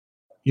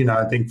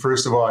I think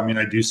first of all,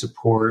 I do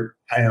support,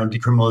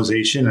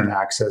 decriminalization and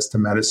access to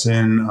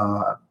medicine,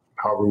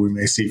 however we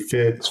may see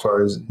fit, as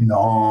far as in the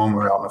home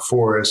or out in the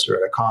forest or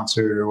at a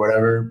concert or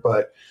whatever,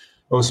 but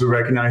also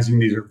recognizing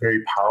these are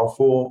very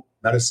powerful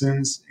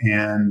medicines,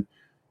 and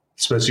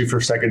especially for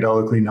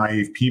psychedelically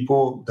naive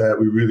people, that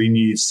we really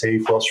need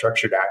safe,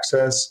 well-structured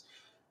access.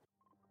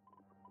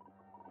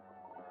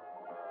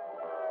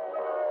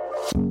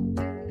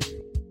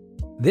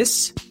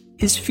 This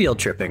is Field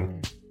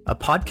Tripping, a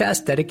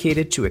podcast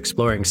dedicated to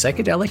exploring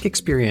psychedelic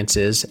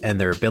experiences and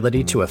their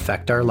ability to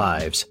affect our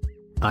lives.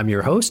 I'm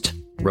your host,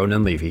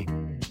 Ronan Levy.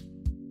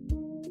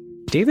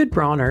 David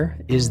Bronner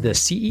is the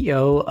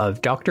CEO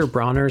of Dr.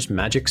 Bronner's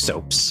Magic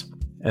Soaps.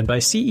 And by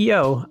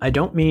CEO, I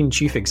don't mean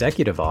Chief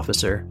Executive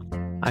Officer.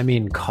 I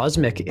mean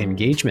Cosmic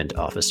Engagement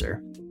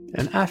Officer.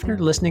 And after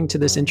listening to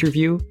this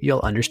interview,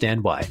 you'll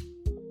understand why.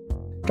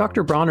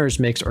 Dr. Bronner's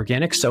makes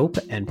organic soap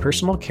and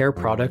personal care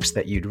products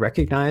that you'd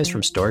recognize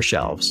from store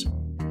shelves,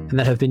 and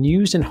that have been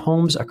used in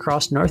homes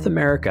across North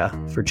America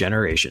for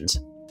generations.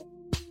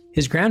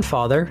 His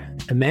grandfather,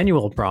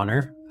 Emanuel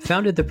Bronner,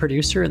 founded the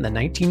producer in the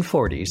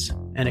 1940s,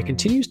 and it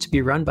continues to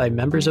be run by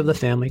members of the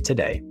family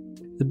today.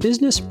 The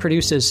business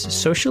produces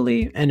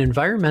socially and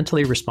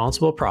environmentally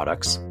responsible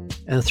products,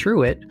 and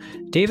through it,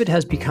 David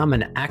has become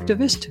an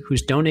activist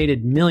who's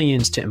donated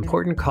millions to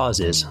important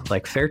causes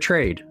like fair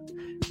trade,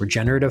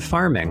 regenerative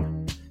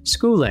farming,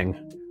 schooling,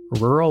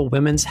 rural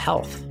women's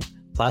health,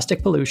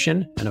 plastic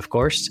pollution, and of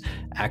course,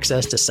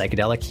 access to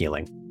psychedelic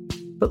healing.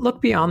 But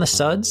look beyond the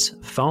suds,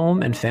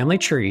 foam, and family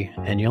tree,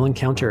 and you'll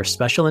encounter a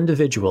special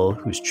individual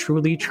who's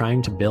truly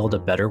trying to build a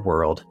better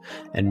world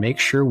and make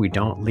sure we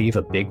don't leave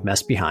a big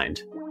mess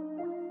behind.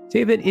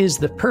 David is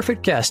the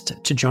perfect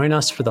guest to join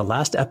us for the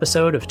last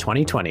episode of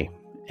 2020,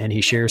 and he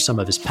shares some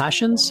of his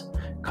passions,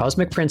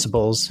 cosmic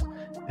principles,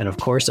 and of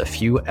course, a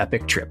few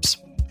epic trips.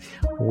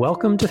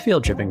 Welcome to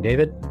Field Tripping,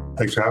 David.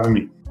 Thanks for having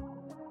me.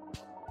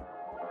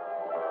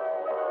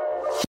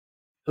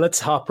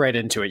 Let's hop right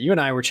into it. You and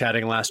I were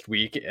chatting last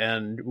week,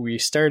 and we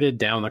started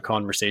down the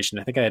conversation.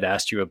 I think I had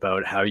asked you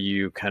about how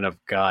you kind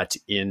of got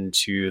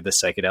into the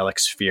psychedelic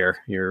sphere.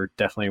 You're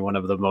definitely one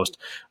of the most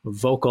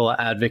vocal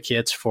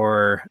advocates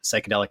for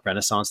psychedelic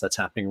renaissance that's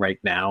happening right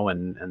now,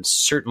 and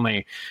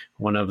certainly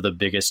one of the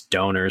biggest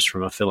donors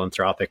from a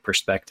philanthropic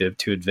perspective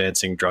to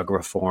advancing drug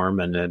reform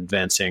and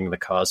advancing the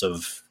cause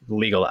of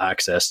legal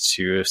access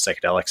to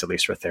psychedelics, at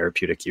least for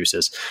therapeutic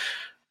uses.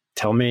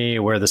 Tell me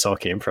where this all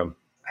came from.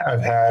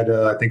 I've had,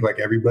 I think like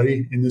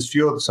everybody in this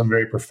field, some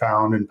very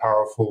profound and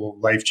powerful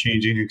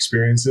life-changing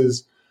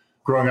experiences.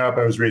 Growing up,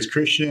 I was raised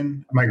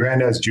Christian. My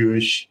granddad's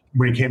Jewish.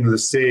 When he came to the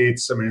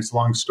States, it's a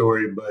long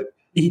story, but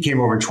he came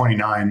over in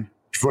 29.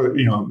 Before,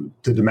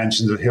 the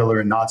dimensions of Hitler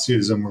and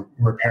Nazism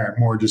were apparent,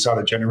 more just out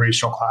of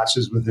generational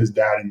clashes with his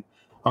dad and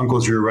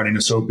uncles who were running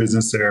a soap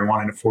business there and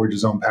wanting to forge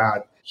his own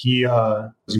path. He was